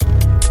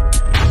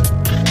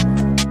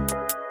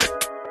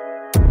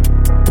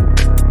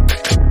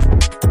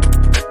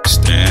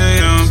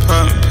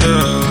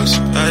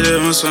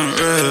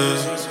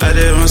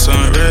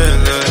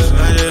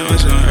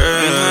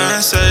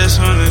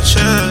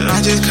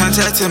just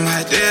contacted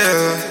my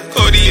dealer.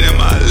 Codeine in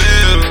my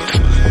liver.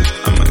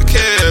 I'm a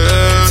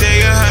killer.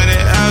 Take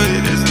 100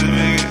 hours just to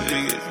make a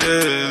bigger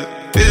deal.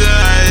 Bitch,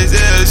 I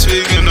is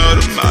speaking all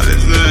the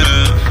mileage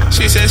now.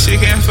 She said she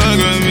can't fuck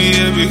with me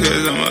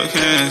because I'm a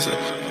cancer.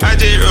 I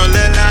just roll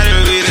that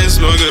lottery and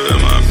smoke it with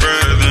my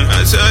brother.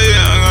 I tell you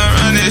I'm gonna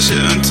run this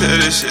shit until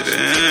this shit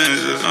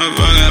ends. I'm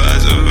fucking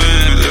lots of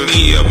fans. Look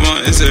me up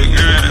on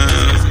Instagram.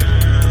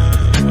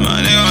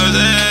 My nigga was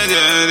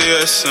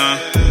in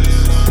son.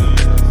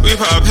 We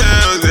pop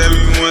pills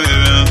every one of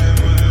them.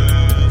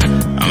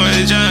 I'm a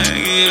giant,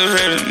 give you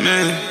heard of me.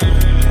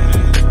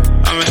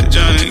 I'm a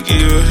giant, give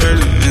you heard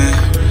of me.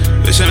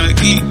 Bitch, I'm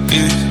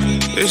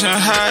geeking. Bitch,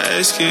 I'm high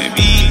as can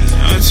be.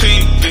 I'm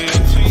tweaking.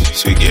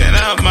 Speaking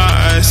out my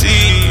IC,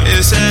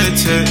 it's a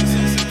tech.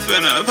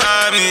 Finna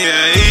pop me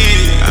a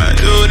E. I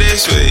do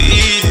this with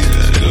ease.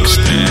 I do this.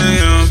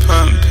 I'm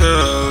popping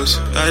pills.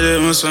 I just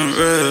want some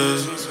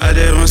real. I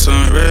just want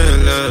some real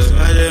love.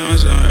 I just want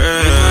some real.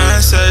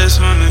 I just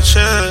wanna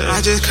chill.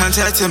 I just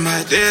contacted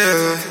my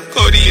dealer.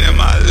 Codeine in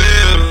my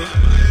liver.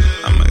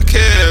 I'm a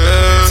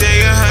killer.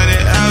 Take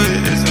 100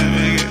 hours just to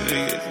make a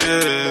bigger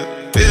deal.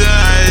 Bitch,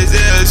 I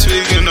is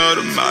speaking all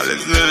the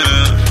mileage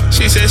now.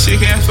 She said she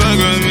can't fuck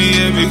with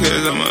me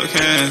because I'm a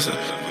cancer.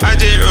 I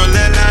just roll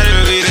that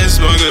lottery and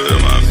smoke it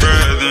with my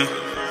brother.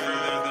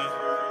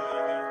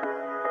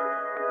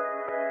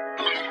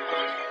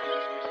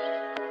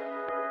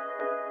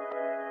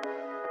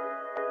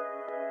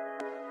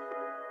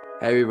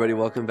 Hey everybody,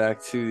 welcome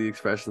back to the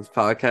Expressions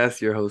Podcast.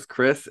 Your host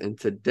Chris, and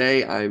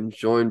today I'm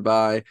joined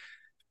by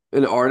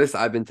an artist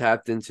I've been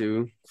tapped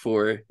into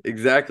for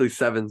exactly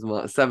 7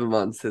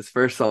 months. His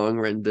first song,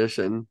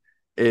 Rendition,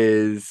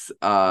 is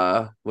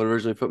what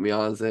originally put me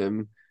on to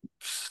him.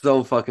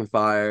 So fucking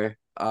fire.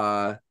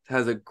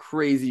 Has a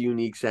crazy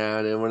unique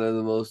sound and one of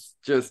the most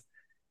just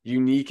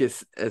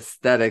uniquest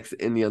aesthetics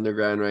in the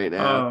underground right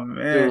now. Oh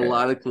man, doing a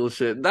lot of cool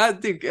shit.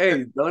 That dude,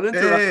 hey, don't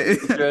interrupt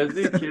me. Are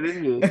you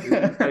kidding me?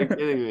 Are you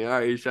kidding me? All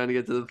right, he's trying to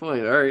get to the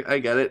point. All right, I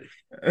get it.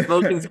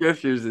 Spoken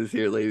Scriptures is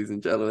here, ladies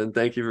and gentlemen.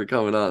 Thank you for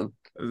coming on.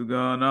 What's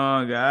going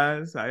on,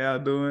 guys? How y'all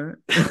doing?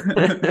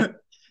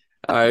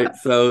 All right,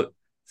 so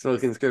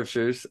Spoken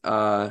Scriptures,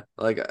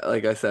 like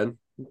I said,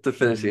 to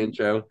finish the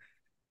intro,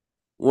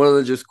 one of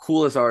the just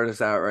coolest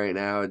artists out right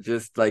now.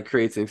 Just like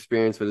creates an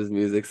experience with his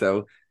music.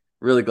 So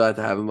really glad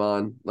to have him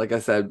on. Like I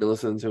said, been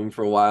listening to him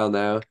for a while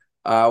now.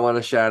 I want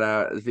to shout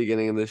out at the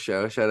beginning of the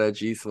show, shout out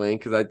G Swing,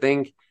 because I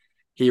think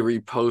he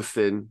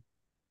reposted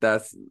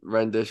that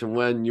rendition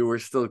when you were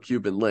still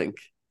Cuban Link.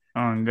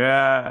 Oh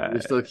God,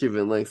 You're still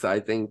Cuban Link, so I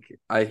think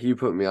he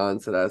put me on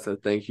to that. So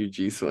thank you,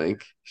 G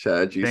Swing. Shout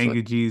out G Swing. Thank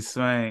you, G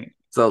Swing.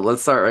 So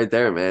let's start right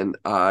there, man.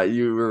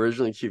 You were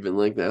originally Cuban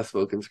Link, now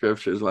Spoken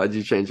Scriptures. Why'd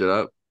you change it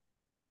up?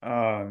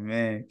 Oh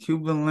man,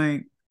 Cuban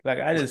Link. Like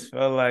I just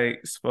felt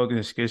like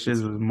Spoken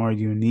Scriptures was more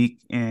unique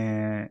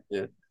and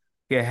it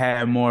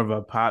had more of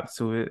a pop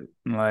to it.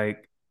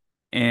 Like,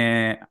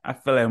 and I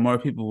feel like more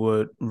people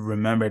would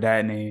remember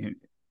that name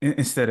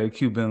instead of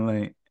Cuban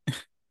Link.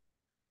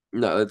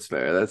 No, that's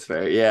fair. That's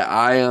fair. Yeah,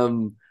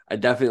 I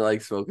definitely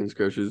like Spoken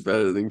Scriptures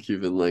better than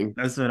Cuban Link.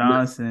 That's what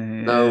I'm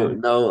saying.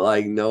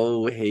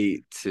 No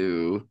hate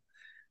to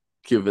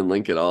Cuban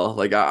Link at all.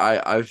 Like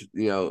I've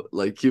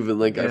like Cuban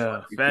Link.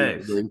 Yeah,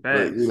 facts.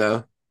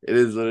 But, it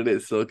is what it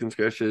is. Spoken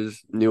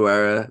Scriptures, new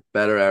era,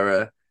 better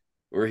era.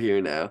 We're here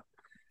now.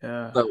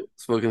 Yeah. So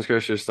Spoken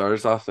Scriptures, start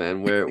us off,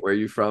 man. Where are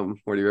you from?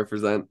 Where do you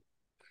represent?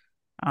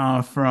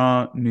 I'm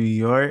from New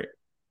York.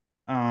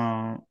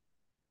 Long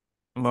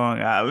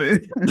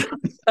Island.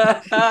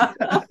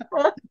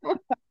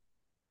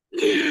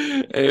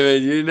 Hey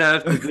man, you didn't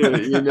have to do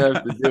it. You didn't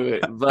have to do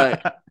it.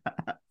 But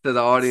to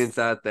the audience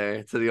out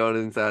there,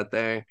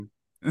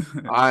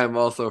 I am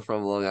also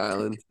from Long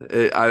Island.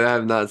 I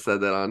have not said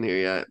that on here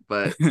yet,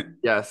 but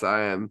yes,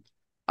 I am.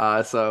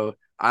 So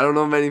I don't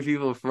know many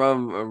people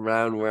from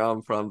around where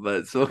I'm from,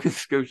 but Spoken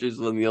Scriptures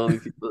one of the only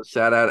people.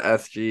 Shout out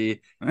SG.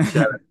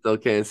 Shout out Still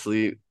Can't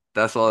Sleep.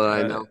 That's all that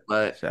I know.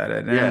 But shout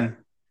out yeah.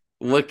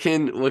 What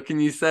can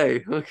you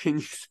say? What can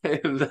you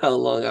say about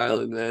Long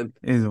Island, man?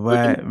 It's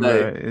whack,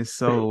 bro. It's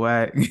so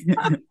whack.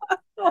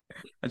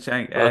 I'm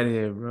trying to get out of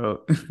here,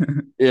 bro.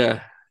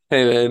 Yeah.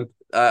 Hey man,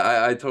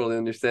 I totally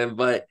understand.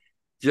 But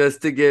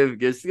just to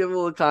give a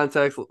little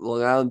context,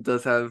 Long Island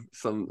does have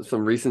some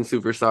recent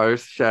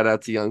superstars. Shout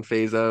out to Young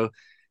Fazo.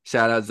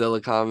 Shout out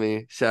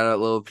Zillakami. Shout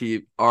out Lil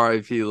Peep.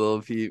 R.I.P.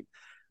 Lil Peep.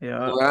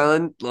 Yeah.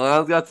 Long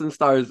Island's got some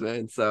stars,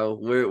 man. So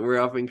we're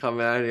up and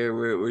coming out here.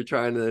 We're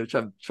trying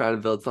to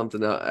build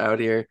something out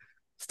here,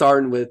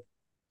 starting with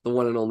the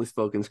one and only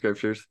Spoken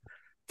Scriptures.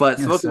 But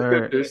Yes, Spoken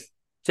Scriptures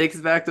takes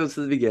us back to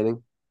the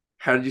beginning.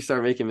 How did you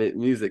start making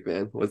music,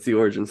 man? What's the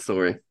origin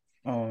story?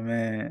 Oh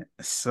man,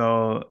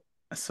 so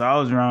I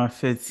was around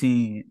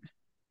 15,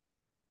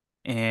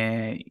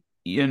 and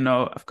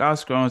I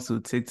was scrolling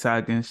through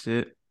TikTok and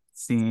shit,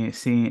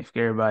 seeing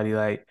everybody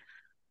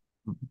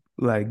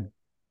like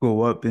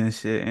go up and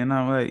shit, and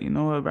I'm like, you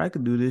know what, bro, I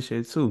could do this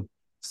shit too.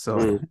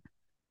 So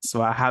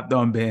So I hopped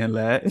on band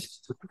lab,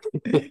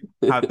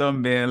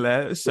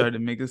 started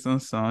making some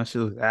songs. She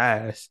was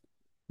ass,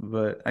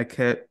 but I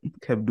kept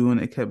doing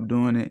it, kept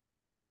doing it.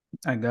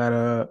 I got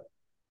a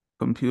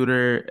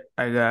computer,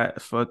 I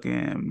got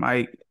fucking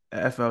mic,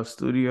 FL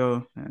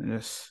Studio, and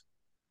just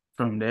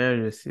from there,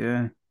 just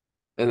yeah,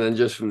 And then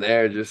just from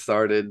there, it just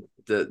started.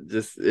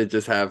 It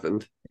just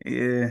happened.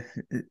 yeah,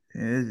 it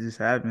just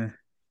happened.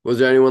 Was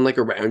there anyone like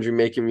around you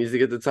making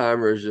music at the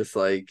time, or is just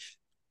like,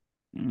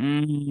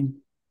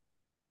 Mm.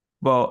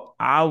 Well,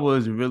 I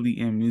was really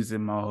in music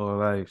my whole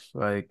life.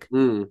 Like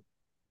hmm,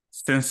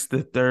 since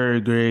the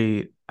third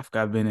grade,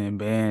 I've been in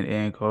band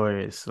and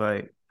chorus.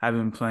 Like I've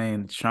been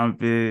playing the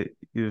trumpet,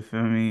 you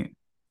feel me?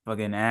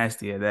 Fucking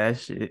nasty at that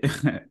shit.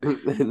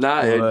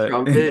 not a But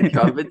trumpet?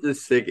 Trumpet's a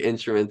sick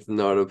instrument to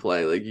know to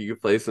play. Like you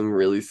could play some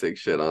really sick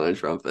shit on a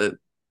trumpet.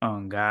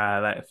 oh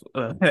God,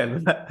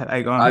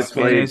 like on a I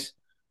played. Spanish,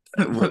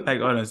 What?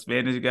 like on a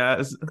Spanish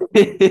guys,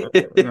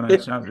 on a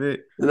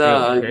trumpet,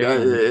 No, they go yeah,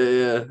 crazy.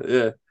 yeah,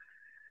 yeah.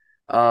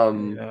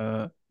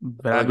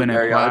 But I've Like a been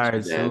in choir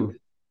mariachi band. too.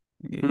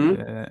 Hmm?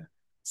 Yeah.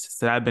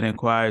 So I've been in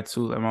choir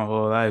too, like my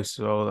whole life.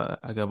 So like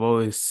I've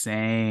always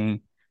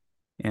sang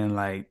and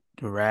like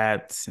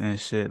rapped and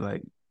shit,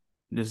 like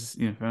just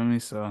you feel me.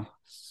 So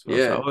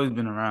I've Yeah. always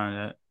been around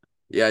that.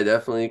 Yeah, I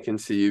definitely can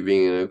see you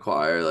being in a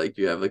choir. Like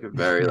you have like a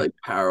very like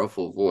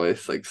powerful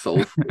voice, like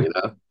soulful, you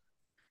know.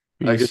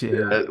 I could see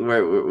Appreciate it. that.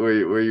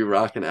 Were you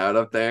rocking out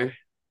up there?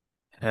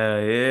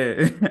 Hell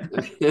yeah.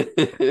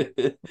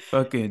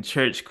 Fucking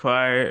church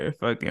choir,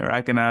 fucking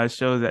rocking out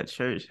shows at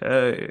church.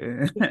 Hell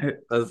yeah.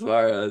 That's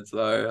fire. That's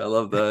fire. I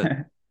love that.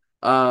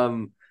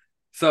 Um,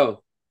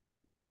 so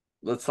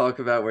let's talk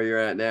about where you're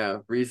at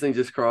now. Recently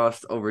just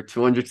crossed over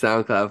 200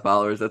 SoundCloud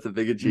followers. That's a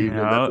big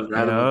achievement. That's a Yeah,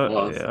 round of yeah,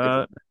 applause.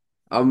 yeah.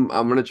 I'm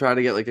gonna try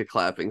to get like a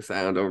clapping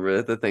sound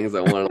over the things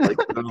I want to like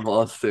give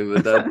applause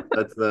to, but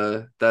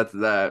that's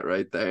that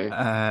right there.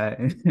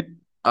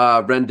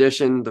 Uh,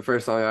 Rendition, the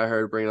first song I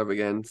heard, bring it up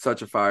again,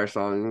 such a fire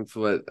song. It's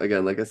what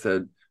again, like I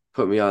said,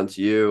 put me on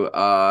to you.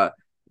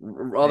 Other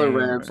Damn,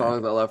 random bro.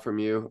 songs I love from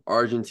you.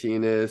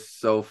 Argentina is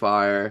so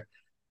fire.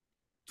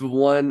 The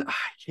one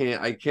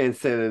I can't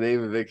say the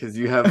name of it because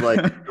you have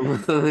like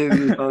some of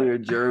these songs are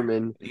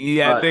German,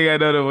 Yeah, I but think I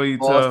know the one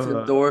you talking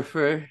about.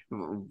 Bostendorfer,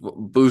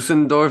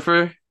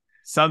 Busendorfer.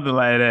 Something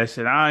like that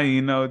shit. I don't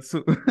even know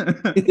too.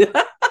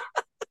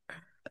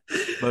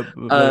 But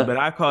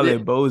I call Yeah,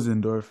 it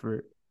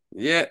Bosendorfer.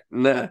 yeah,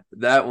 nah,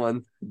 that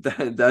one,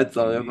 that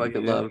song I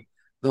fucking Yeah. love.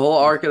 The whole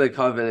Ark of the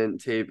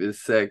Covenant tape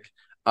is sick.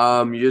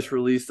 You just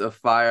released a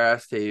fire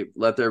ass tape,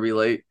 Let There Be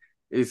Light,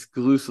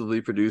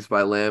 exclusively produced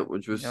by Lamp,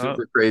 which was Yup.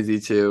 super crazy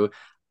too.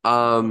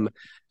 Um, Yup.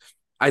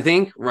 I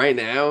think right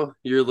now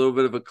you're a little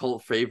bit of a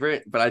cult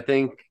favorite, but I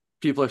think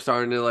people are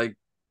starting to like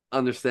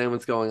understand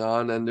what's going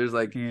on, and there's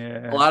like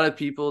a Yeah. lot of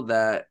people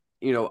that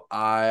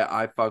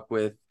I fuck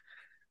with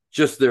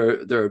just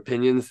their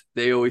opinions.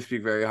 They always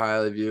speak very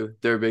highly of you.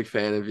 They're a big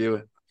fan of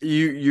you.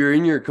 You're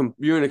in a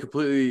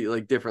completely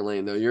like different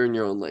lane though. You're in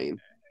your own lane.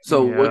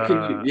 So what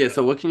can you Yeah. yeah,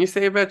 so what can you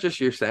say about just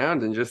your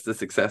sound and just the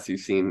success you've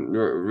seen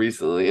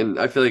recently? And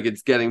I feel like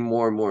it's getting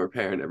more and more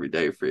apparent every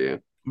day for you.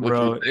 What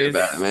can you Bro, say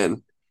about it,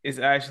 man? it's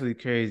actually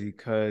crazy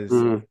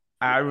because Mm.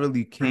 I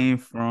really came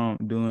from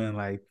doing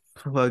like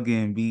plug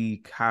and be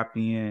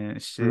copying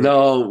shit.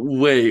 No,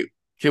 wait.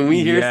 Can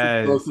we hear some Yes.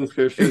 spoken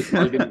scriptures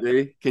plug and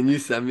be? Can you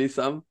send me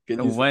some?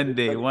 Can you send me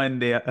some? One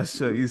day I'll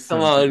show you Come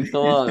something. on,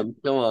 come on,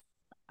 come on.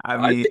 I I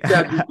mean, think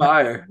that'd be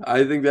fire.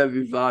 I think that'd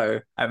be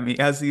fire.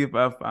 I'll see if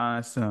I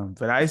find some.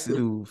 But I used to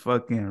do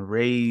fucking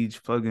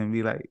rage, plug and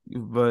be like,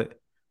 but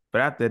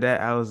after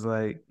that, I was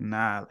like,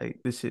 nah,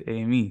 like this shit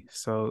ain't me.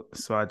 So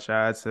I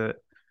tried to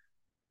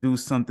do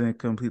something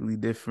completely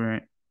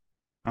different.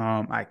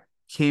 I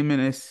came in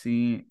and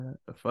seen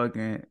a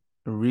fucking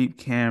Reap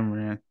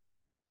Cameron,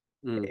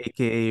 Mm.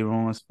 aka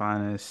Ron's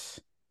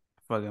finest.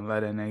 Fucking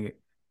love that nigga.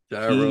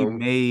 He Gyro.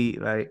 made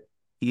like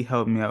he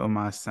helped me out with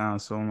my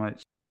sound so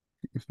much.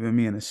 You feel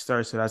me in the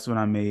start? So that's when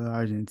I made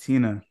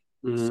Argentina.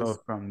 Mm-hmm.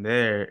 So from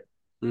there,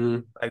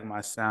 Mm-hmm. like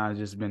my sound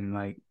just been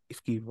like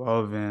keep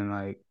evolving,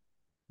 like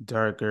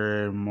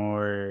darker,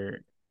 more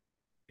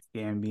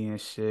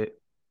ambient shit.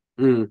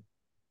 Mm.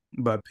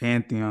 But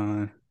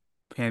Pantheon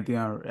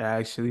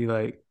actually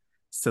like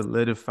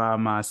solidified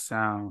my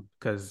sound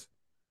because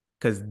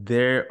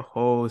their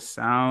whole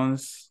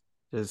sounds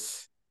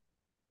just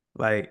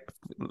like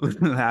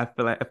I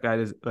feel like I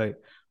just like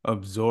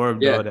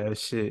absorbed Yeah, all that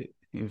shit.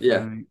 You feel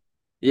yeah, me?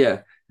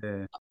 yeah.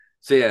 Yeah,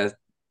 So yeah,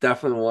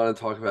 definitely want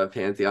to talk about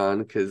Pantheon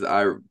because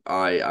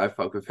I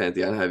fuck with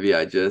Pantheon heavy.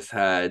 I just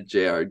had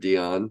JRD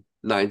on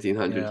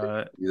 1900,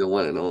 yeah, the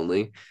one and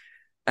only.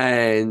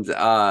 And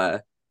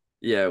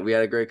yeah, we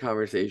had a great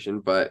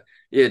conversation, but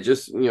yeah,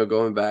 just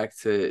going back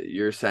to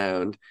your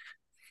sound.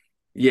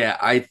 Yeah,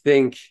 I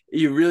think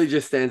it really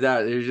just stands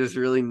out. There's just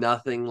really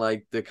nothing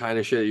like the kind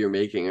of shit you're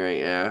making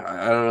right now.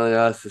 I don't really know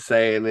what else to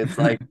say. And it's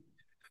like,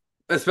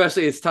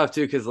 especially it's tough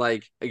too, because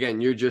like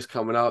again, you're just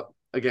coming up.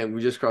 Again,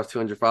 we just crossed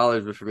 200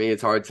 followers, but for me,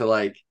 it's hard to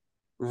like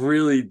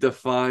really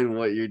define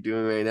what you're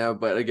doing right now.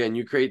 But again,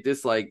 you create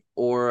this like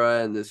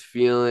aura and this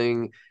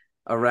feeling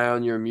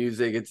around your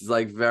music. It's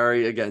like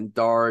very again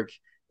dark.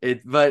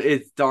 But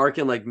it's dark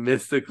and like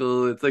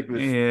mystical. It's like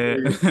Yeah.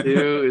 mysterious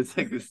too. It's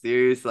like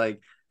mysterious.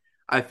 Like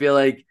I feel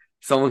like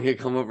someone can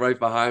come up right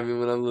behind me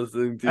when I'm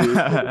listening to you.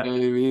 You know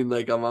what I mean?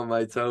 Like I'm on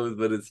my toes,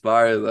 but it's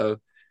fire though.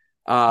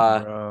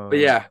 Uh, but Bro.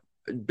 yeah,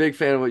 big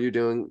fan of what you're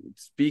doing.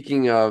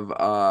 Speaking of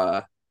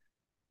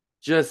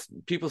just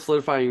people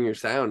solidifying your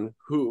sound,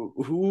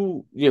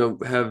 who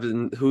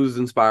who's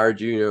inspired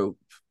you,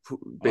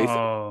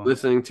 basically Oh,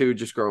 listening to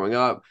just growing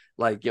up,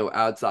 like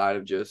outside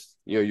of just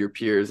your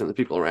peers and the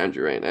people around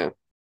you right now.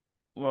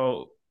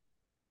 well,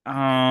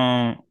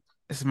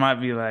 this might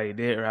be like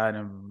dead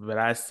riding, but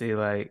I say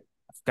like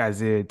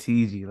Isaiah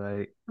TG,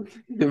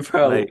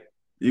 Bro, like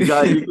you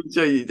can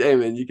show you hey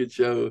man, you can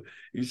show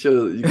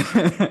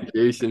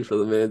appreciation for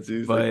the man's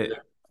music.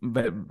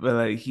 but but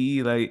like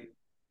he like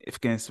if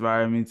can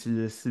inspire me to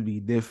just to be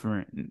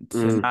different, to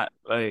Mm, not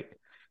like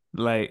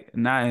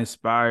not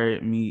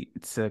inspired me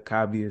to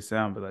copy a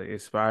sound, but like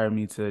inspired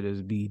me to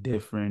just be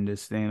different,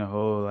 just stay in a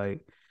whole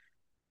like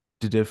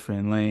the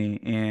different lane.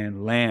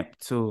 And Lamp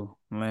too.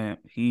 Lamp,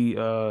 he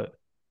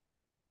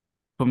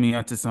put me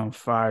onto some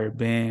fire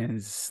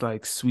bands,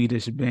 like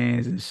Swedish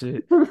bands and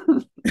shit.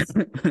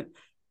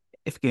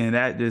 If can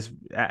that just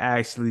I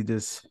actually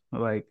just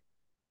like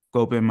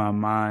scope in my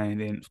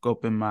mind and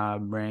scope in my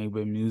brain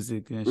with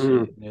music and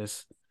mm. shit.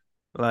 Just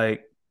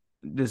like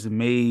just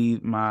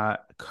made my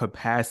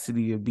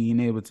capacity of being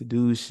able to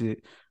do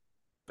shit.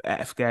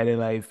 I've got it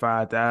like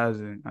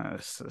 5,000.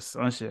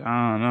 Some shit.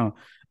 I don't know.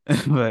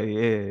 But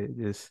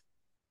just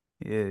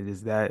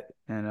that.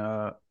 And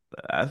I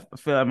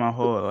feel like my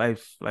whole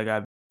life, like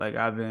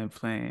I've been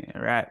playing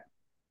rap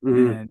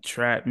Mm. and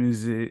trap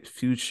music,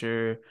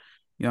 Future,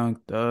 Young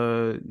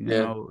Thug,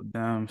 Yeah.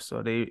 them.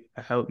 So they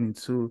helped me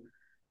too.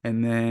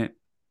 And then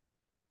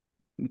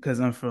because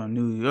I'm from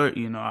New York,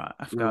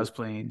 I forgot I Mm. was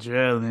playing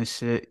drill and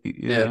shit.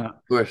 Yeah,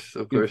 of course,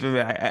 of You course. feel me?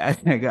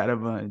 I got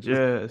up on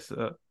drill.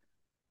 So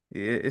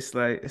yeah, it's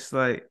like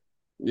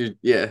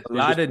a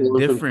You're just lot of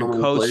pulling from so different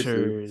many places.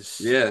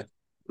 cultures. Yeah.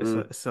 It's a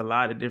Mm. it's a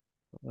lot of different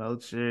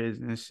cultures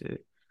and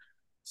shit.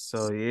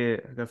 So yeah,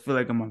 I feel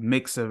like I'm a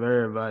mix of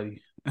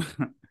everybody.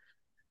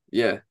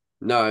 Yeah.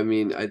 No, I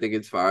mean, I think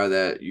it's fire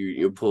that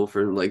you pull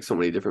from like so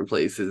many different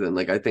places, and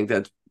like I think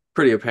that's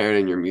pretty apparent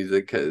in your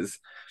music because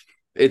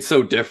it's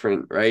so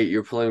different, right?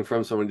 You're pulling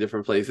from so many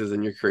different places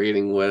and you're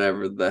creating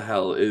whatever the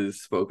hell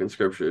is spoken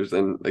scriptures.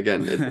 And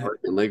again, it's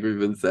working like we've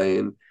been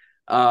saying.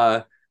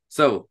 Uh,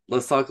 so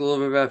let's talk a little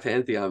bit about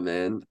Pantheon,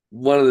 man.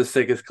 One of the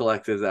sickest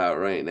collectives out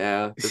right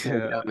now. The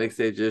Pantheon Yeah.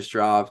 mixtape just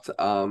dropped.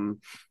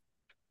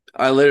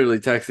 I literally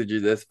texted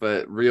you this,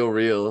 but Real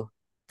Real,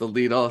 the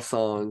lead off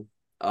song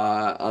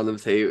on the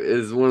tape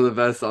is one of the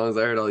best songs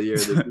I heard all year.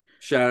 The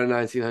Shout out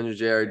 1900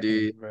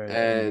 JRD Right.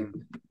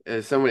 and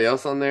is somebody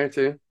else on there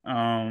too?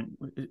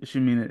 She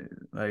mean it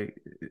like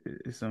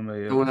it's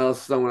somebody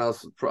else. Someone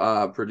else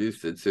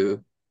produced it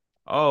too.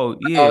 Oh Oh,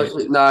 yeah.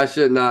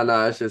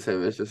 it's just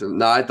him. It's just him.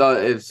 No, I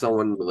thought if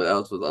someone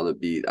else was on the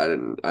beat, I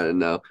didn't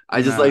know.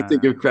 I just like to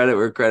Nah. give credit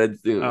where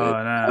credit's due, man. Oh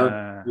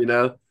nah. You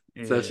know,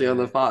 especially on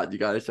the Yeah. pod, you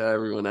gotta shout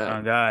everyone out.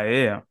 Oh God,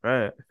 yeah.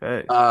 Right.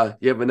 Facts.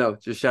 Yeah, but no,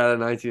 just shout out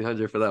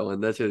 1900 for that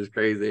one. That shit is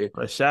crazy.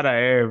 But shout out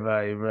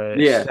everybody, bro.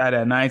 Yeah, Shout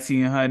out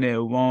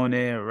 1900,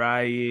 Wanted,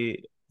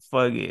 Riot,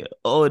 fucking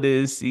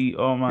Odyssey,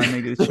 all my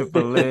niggas,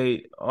 Triple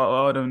A,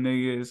 all them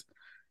niggas,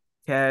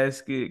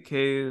 Casket,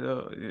 K,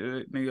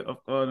 nigga,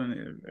 all them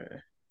niggas, bro.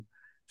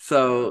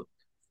 so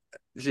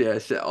yeah,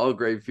 shit, all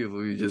great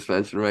people you just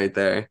mentioned right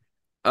there.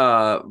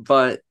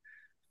 But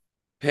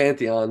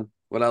Pantheon,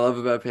 what I love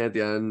about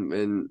Pantheon,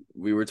 and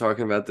we were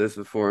talking about this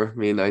before,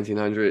 me and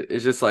 1900,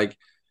 is just like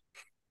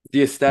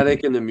the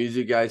aesthetic and the music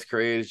you guys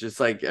create is just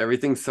like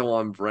everything's so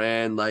on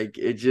brand. Like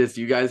it just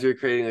you guys are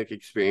creating like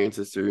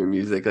experiences through your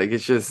music. Like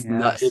it's just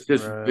not Yes, it's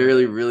just bro.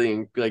 really,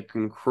 really like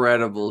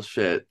incredible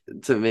shit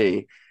to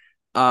me.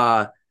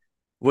 Uh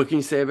what can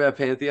you say about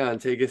Pantheon?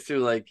 Take us through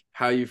like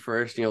how you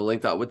first,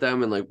 linked up with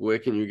them and like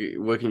what can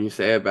you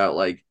say about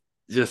like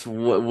just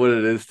what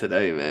it is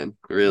today, man?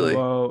 Really.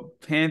 Well,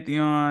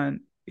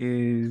 Pantheon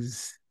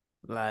is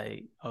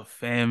like a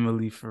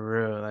family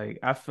for real. Like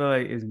I feel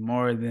like it's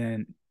more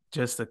than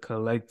just a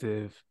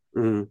collective.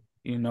 Mm,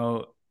 You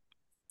know,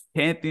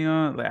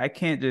 Pantheon, like I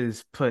can't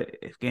just put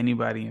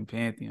anybody in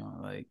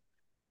Pantheon. Like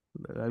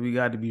we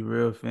got to be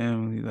real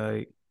family.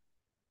 Like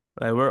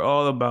we're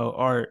all about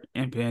art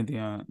in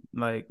Pantheon.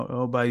 Like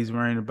nobody's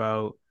worrying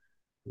about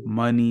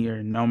money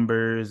or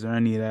numbers or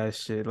any of that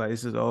shit. Like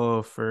this is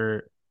all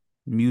for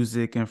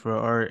music and for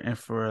art and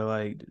for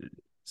like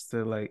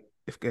to like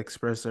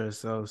express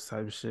ourselves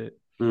type shit.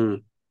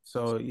 mm,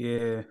 So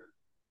yeah,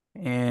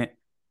 and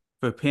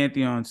for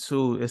Pantheon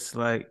too, it's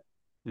like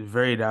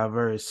very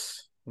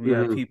diverse. We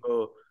have mm,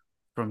 people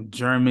from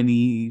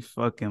Germany,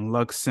 fucking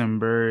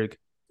Luxembourg,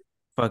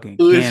 fucking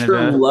Who's from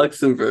Canada.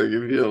 Luxembourg,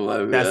 if you don't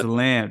mind me That's asking?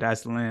 Lamp.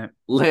 That's Lamp.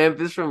 Lamp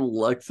is from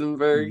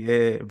Luxembourg.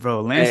 Yeah,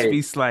 bro. Lamp Hey,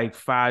 speaks like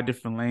 5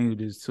 different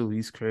languages too.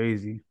 He's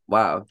crazy.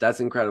 wow, that's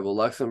incredible.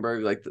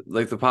 Luxembourg, like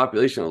the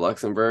population of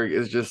Luxembourg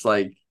is just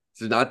like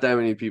there's not that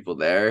many people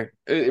there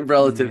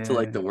relative to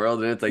like Yeah. the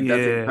world, and it's like that's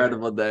Yeah.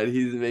 incredible that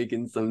he's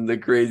making some of the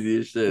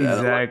craziest shit out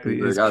of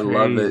Exactly. Luxembourg. It's I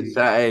love it. crazy.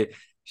 Hey,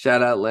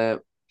 shout out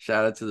Lamp.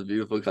 Shout out to the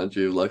beautiful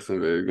country of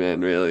Luxembourg,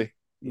 man. Really,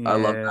 I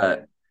love Yeah.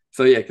 that.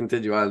 So yeah,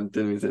 continue on.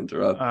 Didn't mean to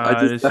interrupt.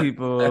 I just There's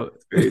people.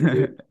 that's great,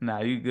 dude. Nah,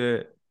 you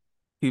good.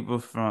 People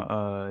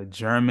from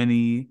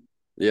Germany.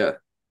 Yeah,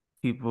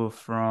 People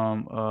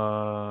from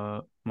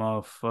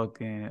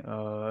motherfucking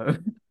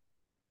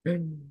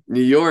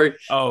New York.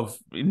 oh,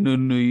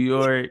 New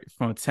York,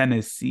 from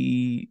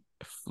Tennessee,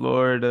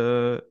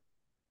 Florida,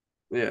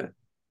 Yeah,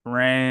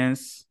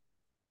 France.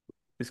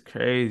 It's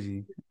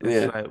crazy.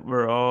 It's yeah. like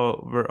we're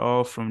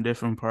all from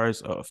different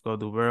parts of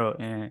the world,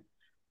 and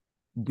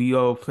we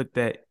all put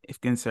that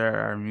into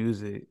our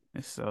music.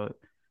 And so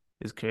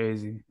it's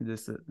crazy.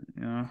 Just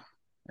yeah.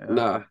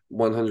 Nah,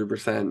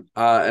 100%.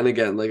 And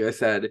again, like I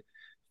said,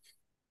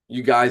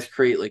 you guys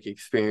create like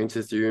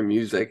experiences through your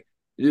music.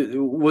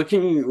 What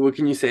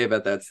can you say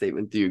about that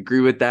statement? Do you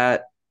agree with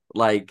that?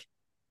 Like,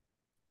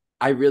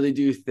 I really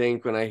do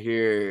think when I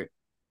hear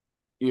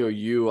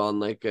you on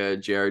like a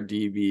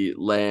JRD beat,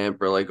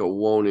 Lamp, or like a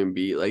Wonin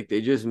beat, like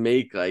they just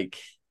make like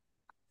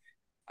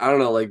I don't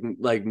know,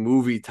 like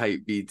movie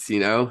type beats,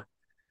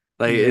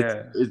 like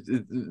Yeah.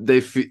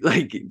 they feel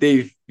like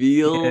they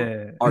feel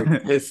Yeah.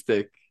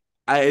 artistic.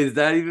 Is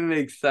that even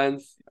make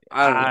sense?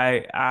 I don't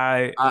know.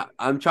 I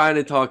I'm trying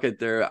to talk it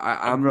through.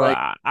 I'm bro,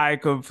 like I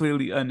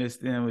completely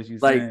understand what you're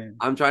like saying.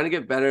 I'm trying to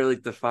get better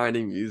like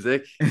defining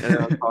music and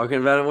I'm talking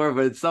about it more,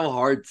 but it's so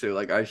hard to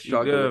like I You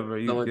struggle with good, bro.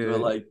 so You much, but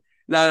good. like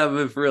not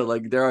but for real,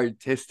 like they're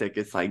artistic.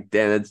 It's like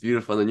damn, it's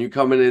beautiful. And then you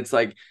come in, it's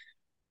like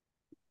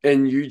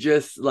and you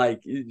just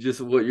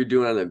what you're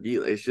doing on the beat,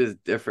 like, it's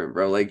just different,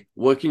 bro. Like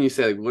what can you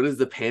say? Like what is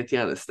the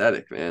Pantheon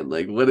aesthetic, man?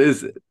 Like what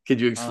is it? Could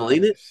you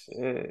explain it?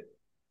 Shit.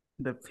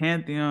 The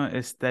Pantheon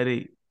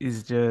aesthetic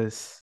is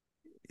just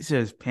it's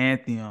just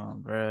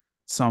Pantheon, bro.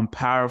 Some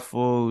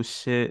powerful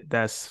shit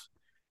that's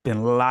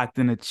been locked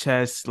in the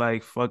chest,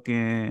 like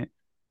fucking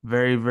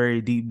very,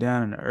 very deep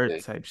down in the earth Yeah.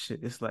 type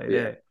shit. It's like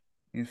Yeah. that.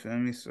 You feel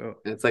me? So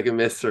It's like a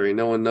mystery.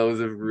 No one knows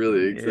if it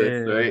really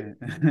exists, right?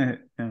 yeah.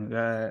 Thank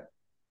God.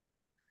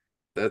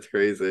 That's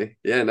crazy.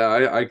 Yeah, no,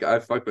 I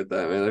fuck with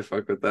that, man. I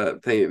fuck with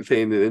that. Paint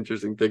an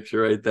interesting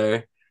picture right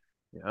there.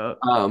 Yup.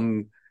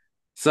 Um,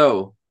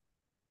 so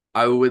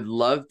I would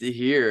love to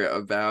hear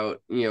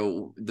about,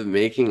 the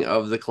making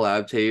of the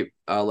collab tape,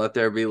 Let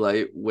There Be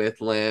Light with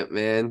Lamp,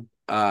 man.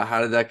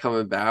 How did that come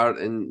about?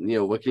 And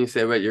what can you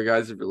say about your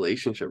guys'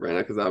 relationship right now?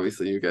 Because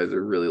obviously you guys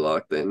are really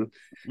locked in.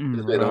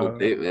 Just made a whole Bro,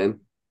 tape, man.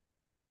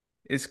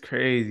 it's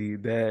crazy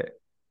that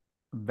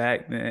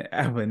back then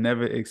I would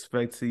never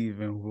expect to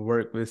even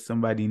work with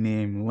somebody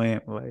named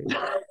Lamp. Like,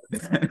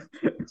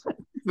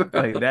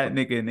 like that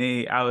nigga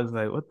name. I was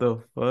like, what the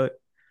fuck?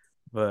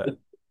 But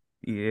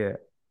yeah,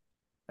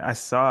 I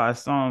saw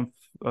him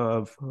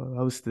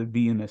host to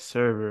be in the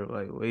server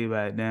like way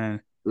back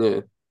then.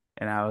 Yeah,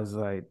 And I was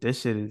like,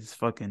 this shit is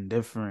fucking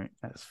different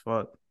as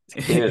fuck.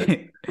 yeah,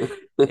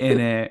 And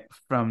then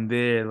from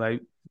there,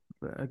 like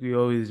we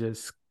always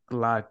just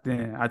locked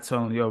in. I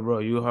told him, yo, bro,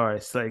 you hard.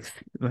 It's like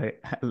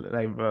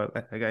bro,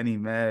 like I need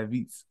mad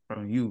beats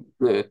from you.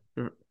 yeah.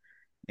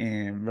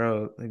 And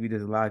bro, like we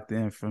just locked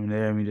in from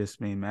there and we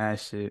just made mad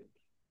shit.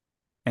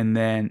 And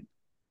then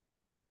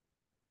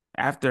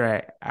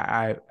after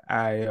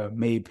I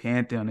made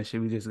Pantheon and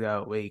shit, we just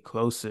got way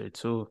closer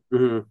too.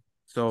 Hmm.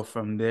 So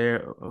from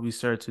there, we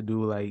started to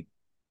do like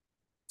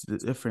the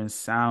different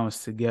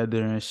sounds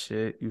together and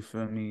shit. You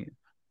feel me?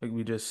 Like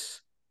we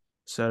just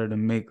started to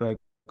make like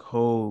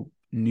whole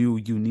new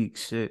unique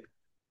shit.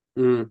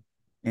 Hmm.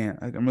 And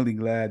like I'm really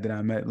glad that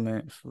I met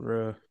Lent for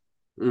real.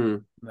 Hmm.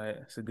 Like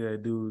it's a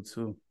good dude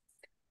too.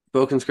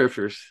 Spoken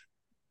scriptures.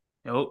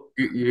 Yo.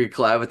 You could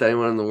collab with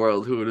anyone in the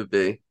world. Who would it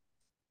be?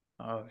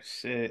 Oh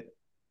shit.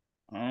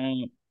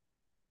 Um,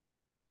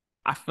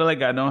 I feel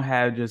like I don't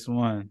have just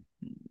one.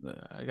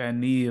 Like I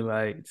need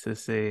like to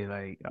say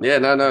Yeah,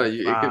 no, no. like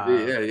It could be.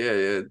 five Yeah, yeah,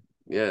 yeah,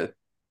 yeah.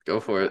 Go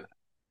for it.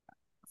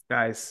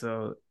 guys.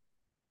 So it's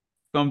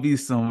gonna be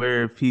some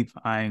weird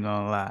people. I ain't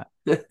gonna lie.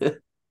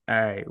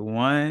 All right,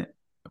 one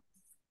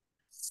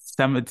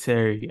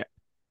cemetery.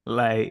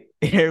 Like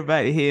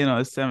everybody hitting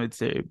on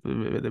cemetery, but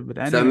that nigga be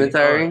hard,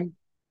 Cemetery.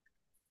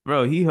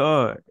 bro. He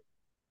hard.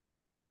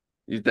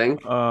 You think?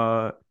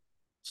 Uh,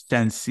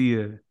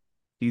 Shansia,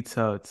 he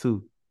tough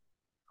too.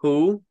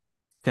 Who?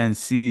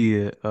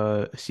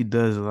 Shansia, she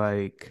does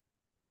like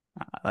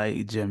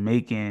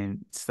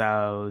Jamaican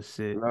style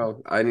shit.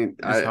 No, I need.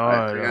 It's I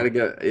hard gotta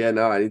though. get. Yeah,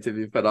 no, I need to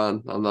be put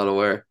on. I'm not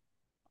aware.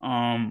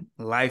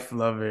 Life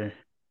Lover.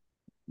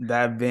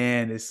 That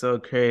band is so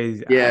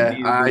crazy. I Yeah,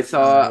 need to I do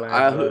something with saw.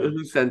 Life Who, Lover.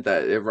 who sent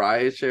that? Did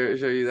Riot show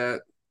you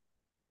that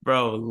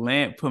Bro,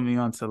 Lamp put me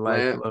onto Life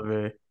lamp?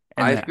 Lover.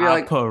 And I then feel I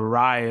like put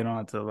Riot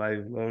onto Life,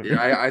 yeah,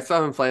 bro. I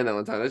saw him playing that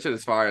one time. That shit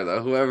is fire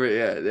though. Whoever,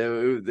 yeah, they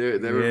were very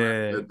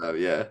Yeah, good though.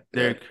 Yeah,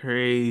 they're yeah,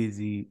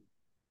 crazy.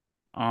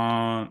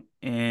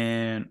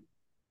 And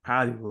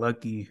probably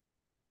Lucky.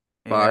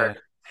 fire.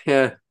 Yeah,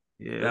 Yeah,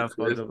 yeah, I that's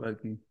fuck good. with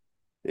Lucky.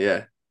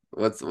 Yeah.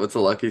 What's a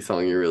Lucky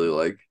song you really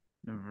like?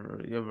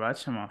 Yeah, bro, I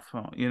check my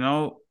phone.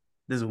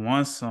 There's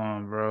one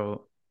song,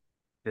 bro.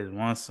 There's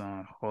one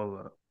song. Hold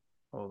up.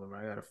 I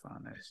gotta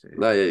find that shit.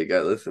 No, yeah, you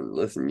gotta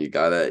listen. You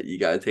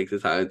gotta take the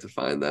time to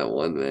find that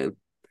one, man.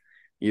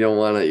 You don't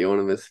wanna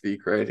misspeak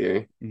right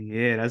here.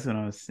 Yeah, that's what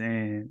I'm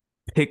saying.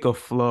 Pick a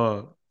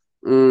flaw.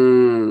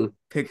 Mm,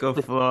 Pick a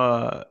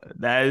flaw.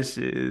 That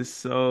shit is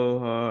so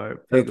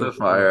hard. Pick that's a a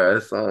flaw. fire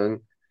ass song.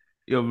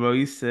 Yo, bro,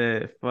 you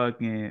said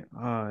fucking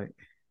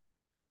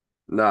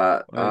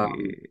Nah,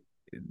 fucking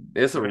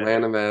it's a right.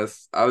 random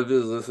ass. I was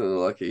just listening to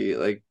Lucky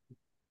like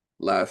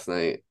last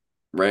night,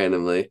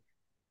 randomly.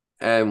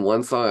 And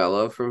one song I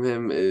love from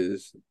him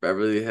is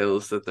Beverly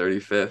Hills the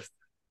 35th.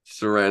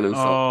 Just a random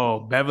song.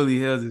 Oh, Beverly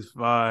Hills is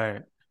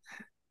fire.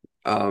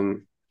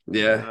 Um,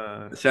 yeah.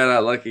 Uh, Shout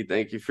out Lucky.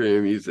 Thank you for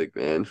your music,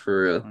 man.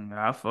 For real.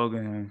 I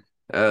fucking him.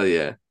 Hell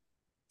yeah.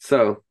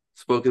 So,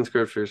 spoken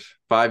scriptures,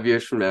 5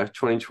 years from now,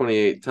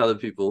 2028, tell the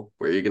people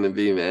where you're gonna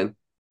be, man.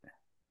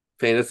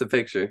 Paint us a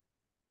picture.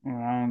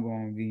 I'm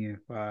gonna be in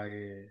 5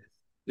 years.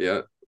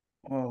 Yeah.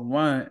 Well,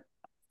 one,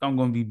 I'm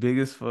gonna be big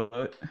as fuck.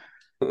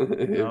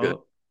 You're good.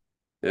 No,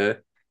 Yeah.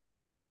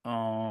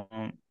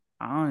 I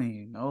don't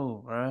even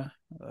know, bro.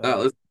 No,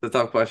 Like, that's the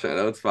tough question. I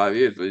know it's 5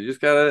 years, but you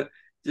just gotta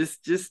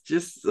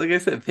just like I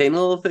said, paint a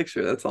little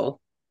picture. That's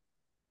all.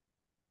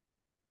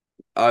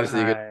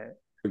 Obviously, you're I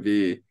gonna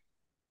be,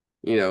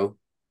 you know,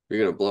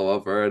 you're gonna blow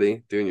up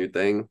already, doing your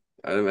thing.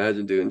 I'd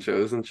imagine doing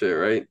shows and shit,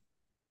 right?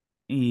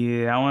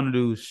 yeah, I want to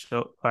do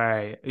show. All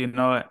right, you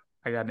know what?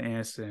 I got the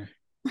answer.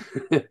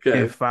 In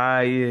Okay.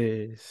 5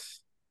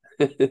 years,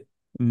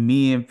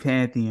 me and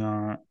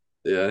Pantheon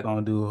Yeah.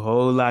 gonna do a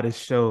whole lot of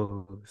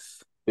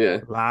shows, Yeah.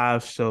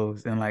 live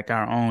shows, and like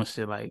our own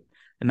shit. Like,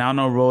 and I don't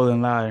know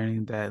Rolling Loud or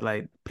anything that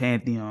like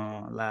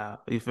Pantheon Loud.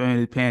 You feel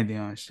me?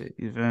 Pantheon shit.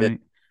 You feel Yeah. me?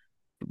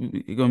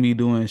 You're gonna be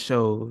doing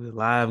shows,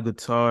 live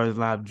guitars,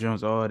 live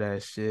drums, all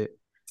that shit. That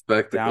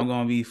Spectacle. I'm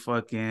gonna be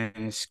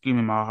fucking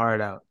screaming my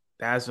heart out.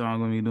 That's what I'm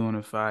gonna be doing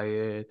in 5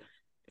 years.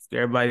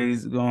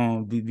 Everybody's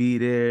gonna be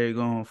there,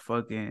 gonna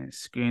fucking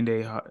scream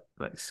they heart,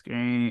 like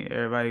scream.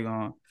 Everybody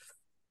gonna,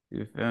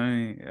 you feel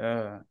me?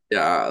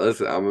 Yeah,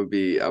 listen, I'm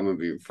gonna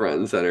be front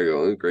and center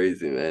going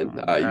crazy, man.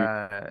 Oh You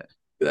God.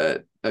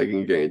 that I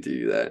can guarantee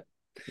you that.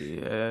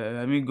 Yeah,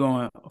 let me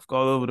going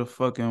all over the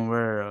fucking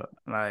world,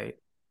 like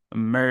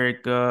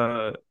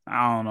America.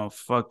 I don't know,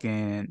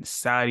 fucking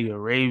Saudi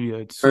Arabia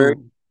Luxembourg,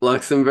 too.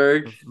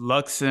 Luxembourg.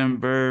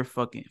 Luxembourg,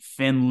 fucking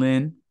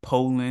Finland,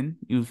 Poland.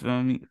 You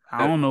feel me?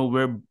 I Yeah, don't know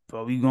where,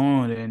 but we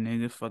going there,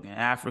 nigga. Fucking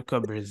Africa,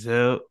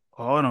 Brazil,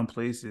 all them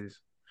places.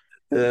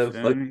 You yeah,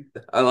 feel fuck, me?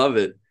 I love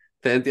it.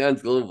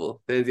 Pantheon's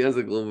global. Pantheon's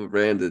a global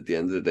brand at the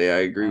end of the day. I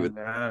agree Oh with.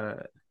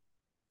 God,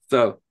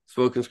 So,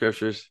 spoken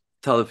scriptures.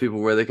 Tell the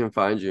people where they can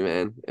find you,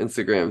 man.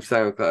 Instagram,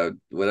 SoundCloud,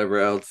 whatever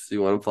else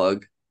you want to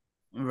plug.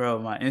 bro.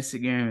 My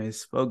Instagram is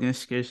Spoken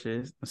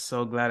Scriptures. I'm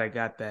so glad I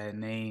got that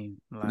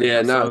name. Like, Yeah,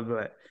 I'm no, so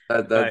glad.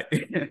 that's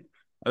Like,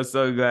 I'm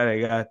so glad I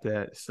got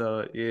that.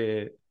 So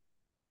yeah,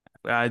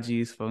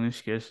 IG Spoken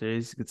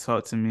Scriptures. You can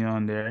talk to me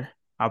on there.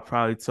 I'll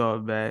probably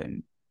talk back.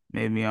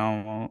 Maybe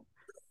I won't.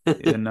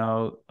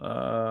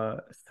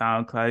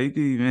 SoundCloud. You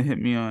can even hit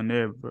me on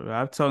there, bro.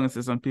 I'm talking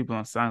to some people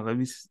on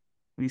SoundCloud.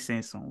 We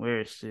saying some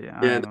weird shit.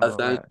 I yeah. ain't No,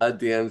 gonna SoundCloud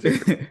DMs are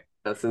crazy.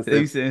 lie. Since They they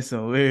be saying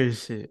some weird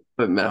shit.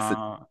 put message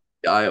Uh,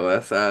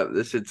 iOS app,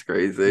 this shit's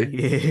crazy.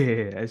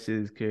 yeah, that shit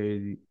is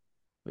crazy.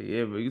 But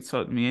yeah, but you can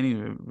talk to me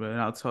anyway, bro,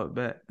 and I'll talk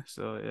back.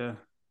 So yeah.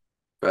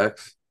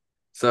 Facts.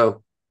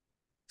 So,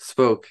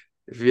 spoke.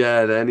 If you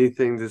had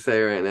anything to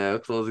say right now,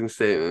 closing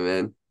statement,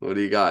 man. What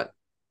do you got?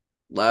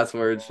 Last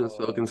words from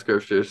spoken Oh,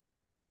 scriptures.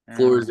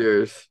 Floor is damn.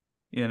 yours.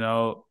 You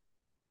know,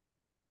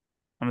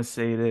 I'm gonna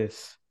say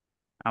this.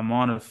 I'm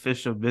on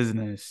official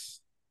business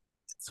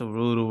to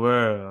rule the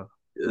world.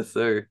 Yes,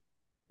 sir.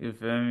 You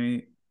feel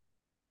me?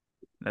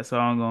 That's all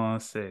I'm gonna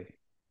say.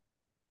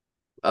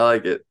 I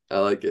like it. I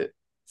like it.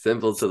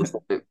 Simple to the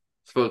point.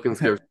 Spoken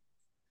scripture.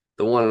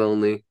 The one and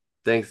only.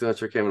 Thanks so much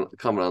for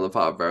coming on the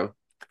pod, bro.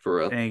 For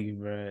real. Thank you,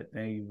 bro.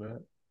 Thank you, bro.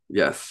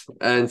 Yes.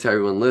 And to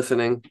everyone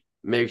listening,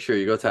 make sure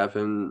you go tap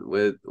him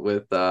with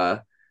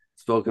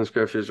spoken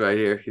scriptures right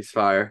here. He's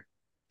fire.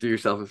 Do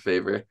yourself a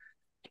favor.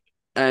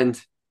 And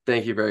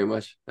thank you very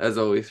much, as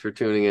always, for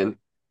tuning in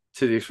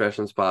to the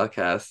Expressions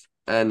Podcast.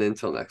 And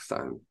until next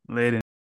time. Later.